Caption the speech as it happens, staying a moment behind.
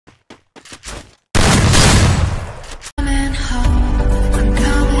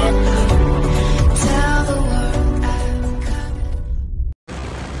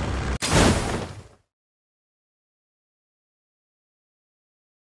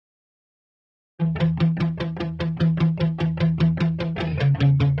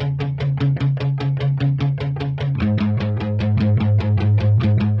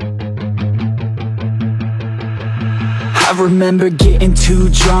remember getting too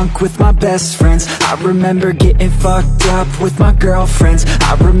drunk with my best friends. I remember getting fucked up with my girlfriends.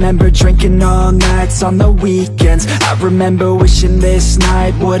 I remember drinking all nights on the weekends. I remember wishing this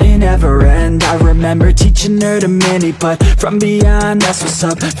night wouldn't ever end. I remember teaching her to mini, but from beyond, that's what's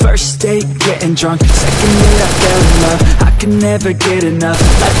up. First date, getting drunk. Second date, I fell in love. I can never get enough.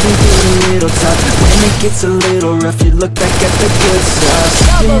 Life can get a little tough. When it gets a little rough, you look back at the good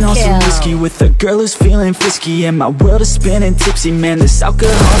stuff. Sipping on some whiskey with a girl who's feeling frisky, and my world is spinning tipsy. Man, this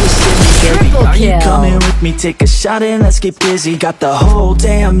alcohol is sitting dirty. Are you coming with me? Take a shot and let's get busy. Got the whole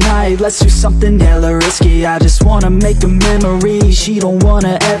damn night, let's do something hella risky. I just wanna make a memory. She don't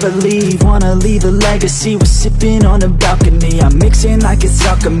wanna ever leave, wanna leave a legacy. We're sipping on the balcony, I'm mixing like it's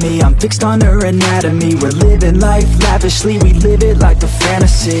alchemy. I'm fixed on her anatomy. We're living life lavishly, we live it like a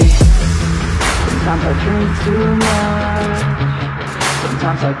fantasy. Sometimes I drink too much,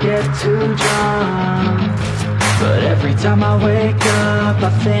 sometimes I get too drunk, but every time I wake up, I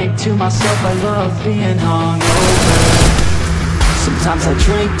think to myself, I love being hungover. Sometimes I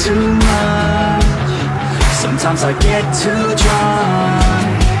drink too much, sometimes I get too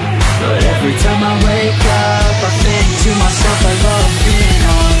drunk, but every time I wake up, I think to myself, I love being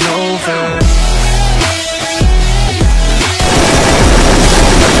hungover.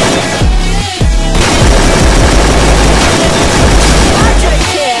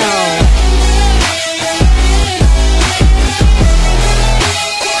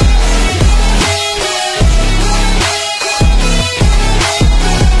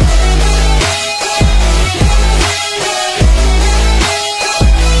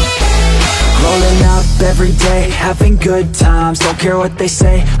 Every day, having good times, don't care what they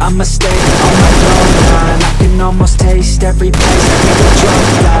say, I'ma stay on my own line. I can almost taste every place, make a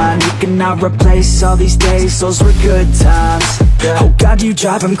drunk line. You cannot replace all these days, those were good times. Oh God, you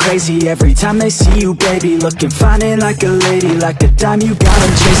drive them crazy every time they see you, baby. Looking fine and like a lady, like a dime you got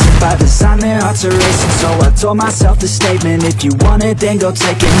them chasing. By design, their hearts are racing, so I told myself the statement: if you want it, then go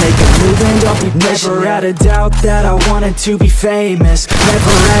take it, make a move and don't be patient. Never had a doubt that I wanted to be famous.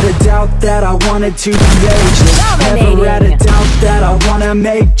 Never had a doubt that I wanted to be ageless. Never had a doubt that I wanna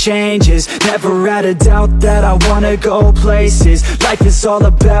make changes. Never had a doubt that I wanna go places. Life is all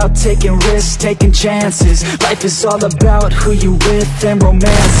about taking risks, taking chances. Life is all about who you with and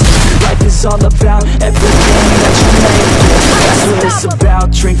romance. Life is all about everything that you make it. That's what it's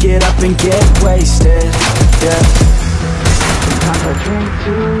about, drink it up and get wasted. Yeah. Sometimes I drink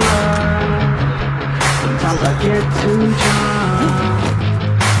too much, sometimes I get too drunk,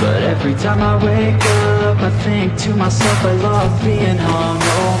 but every time I wake up, I think to myself, I love being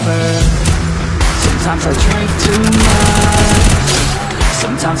hungover. Sometimes I drink too much,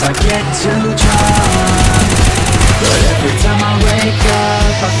 sometimes I get too drunk, but every time I wake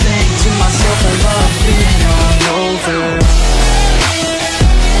up, I think to myself, I love being hungover.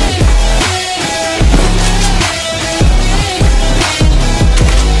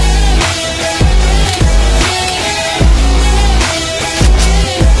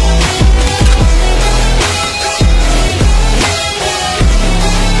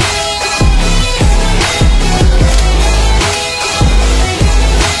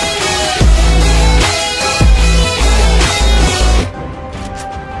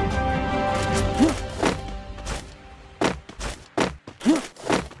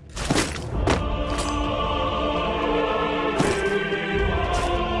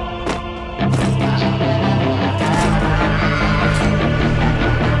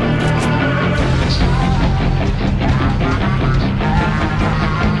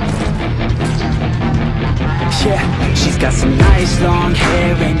 Yeah, she's got some nice long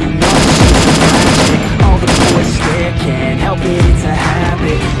hair and you know she's magic. All the boys stare, can't help it, it's a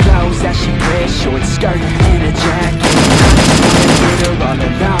habit. Clothes that she wears, short skirt and a jacket. I just wanna get her all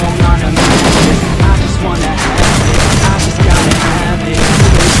alone on a mattress. I just wanna have it, I just gotta have it.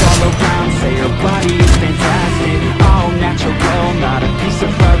 Girls all around say her body is fantastic. All natural, not a piece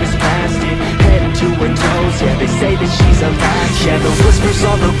of her is plastic. Head to her toes, yeah, they say that she's a latch. Yeah, the whispers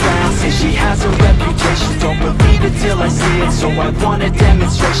all around say she has a reputation. Don't believe it till I see it, so I want a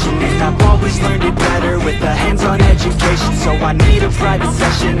demonstration. And I've always learned it better with a hands-on education. So I need a private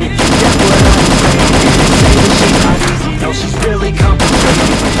session if you get what I'm saying. And say that she's not easy, no, she's really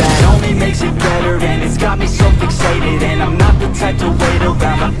complicated, but that only makes it better, and it's got me so fixated. And I'm not the type to wait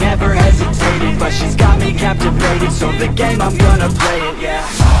around, I've never hesitated, but she's got me captivated, so the game, I'm gonna play it, yeah.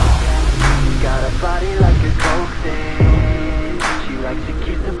 Got a body like a coke thing, she likes to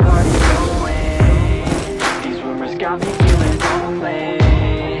keep the party going. These rumors got me feeling lonely,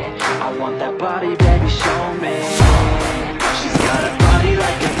 I want that body, baby, show me. She's got a body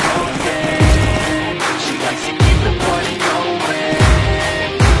like a coke thing, she likes to keep the party going.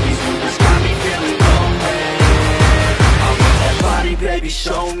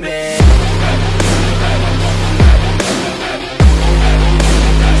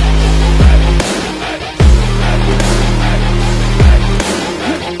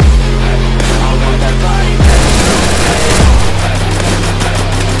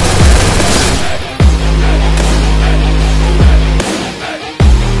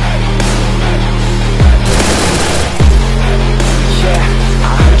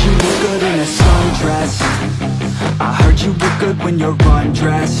 when you're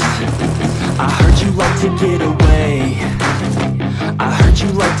undressed. I heard you like to get away. I heard you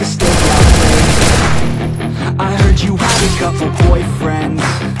like to stay out late. I heard you had a couple boyfriends.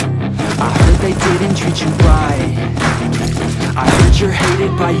 I heard they didn't treat you right. I heard you're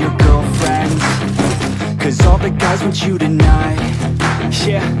hated by your girlfriends, 'cause all the guys want you tonight.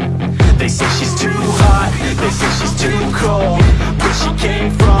 Yeah, they say she's too hot, they say she's too cold. Where she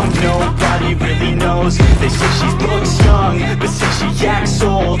came from, nobody really knows. They say she looks young, but say she acts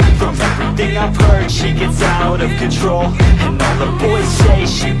old. From everything I've heard, she gets out of control. And all the boys say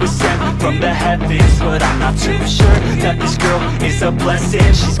she was sent from the heavens, but I'm not too sure that this girl is a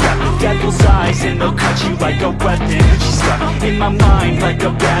blessing. She's got the devil's eyes and they'll cut you like a weapon. She's stuck in my mind like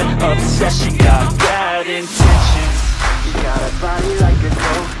a bad obsession. Got bad intentions. She got a body like a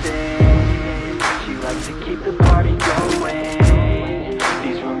coffin. She likes to keep the party going.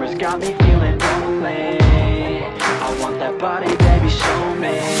 These rumors got me feeling lonely. I want that body, baby, show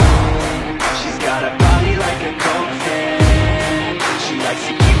me. She's got a body like a coffin. She likes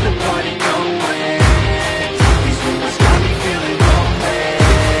to keep the party going. These rumors got me feeling lonely.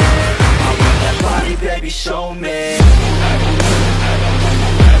 I want that body, baby, show me.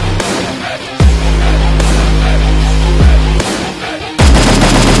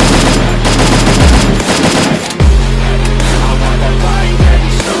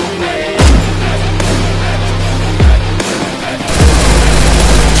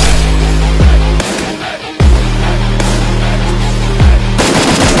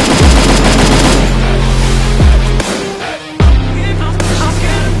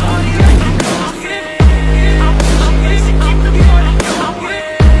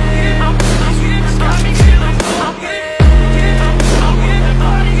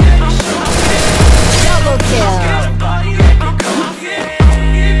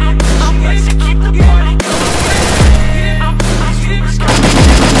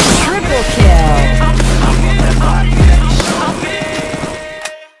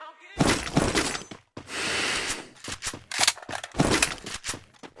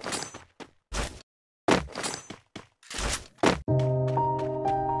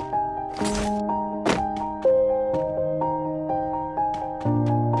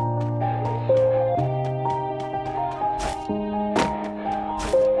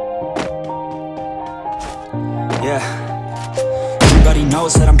 Everybody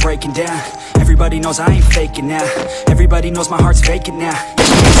knows that I'm breaking down. Everybody knows I ain't faking now. Everybody knows my heart's vacant now. Yeah,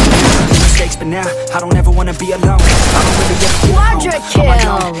 she hates me now, mistakes, but now I don't ever wanna be alone. I don't really ever feel at home. On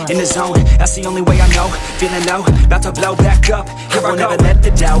my own, in the zone, that's the only way I know. Feeling low, about to blow back up. Here I never let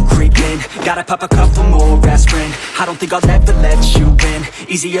the doubt creep in. Gotta pop a couple more aspirin. I don't think I'll ever let you in.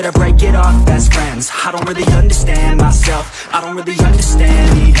 Easier to break it off best friends. I don't really understand myself. I don't really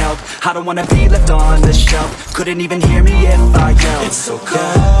understand, need help. I don't wanna be left on the shelf. Couldn't even hear me if I yelled. It's so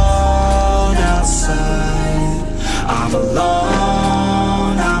cold outside. I'm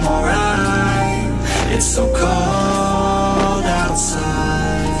alone, I'm alright. It's so cold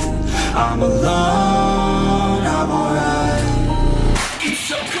outside. I'm alone, I'm alright. It's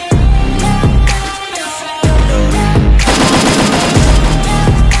so cold.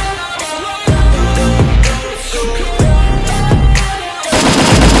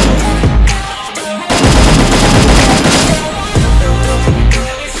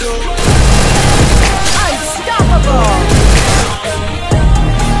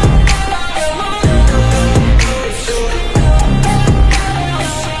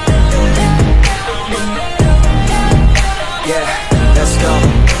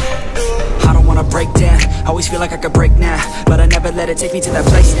 Always feel like I could break now, but I never let it take me to that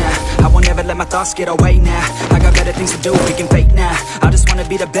place now. I won't ever let my thoughts get away now. I got better things to do, we can fake now. I just wanna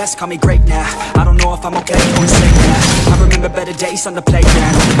be the best, call me great now. I don't know if I'm okay or safe now. I remember better days on the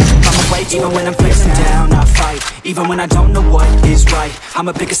playground. I'm awake even when I'm feeling down. I fight, even when I don't know what is right.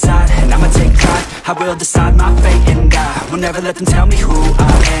 I'ma pick a side and I'ma take pride. I will decide my fate and I will never let them tell me who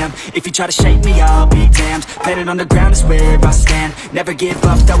I am. If you try to shake me, I'll be damned. Planet on the ground is where I stand. Never give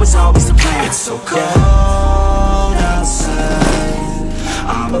up, that was always the plan. It's so cold outside.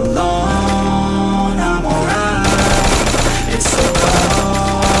 I'm alone, I'm alright. It's so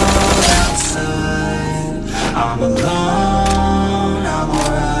cold outside. I'm alone, I'm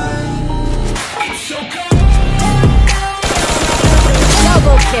alright. It's so cold.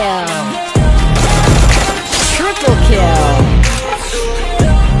 Double kill. Triple kill.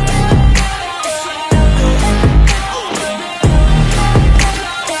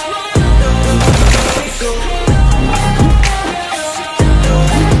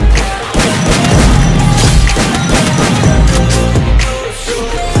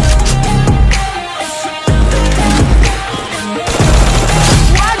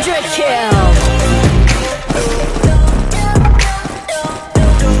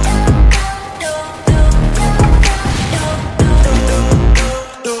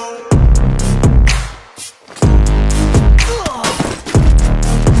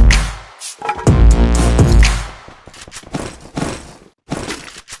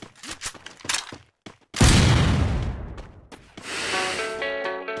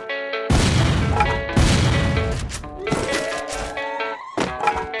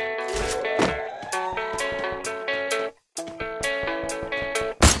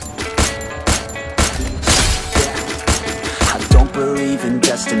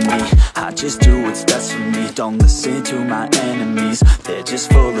 rest of me. I just do what's best for me. Don't listen to my enemies, they're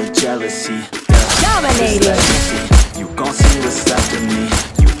just full of jealousy. Dominating. You gon' see what's left of me.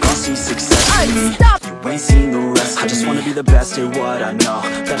 You gon' see success in me. You ain't seen the rest of me. I just wanna be the best at what I know,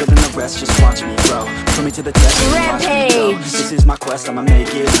 better than the rest, just watch me grow. Put me to the test and watch me go. This is my quest, I'ma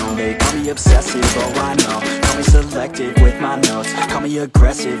make it known. They call me obsessive, oh I know. Call me selective with my notes. Call me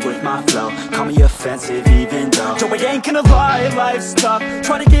aggressive with my flow. Call me offensive even though Joe, I ain't gonna lie, life's tough.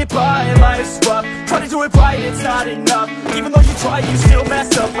 Try to get by, life's rough. Try to do it right, it's not enough. Even though you try, you still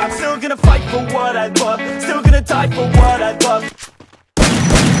mess up. I'm still gonna fight for what I love. Still gonna die for what I love.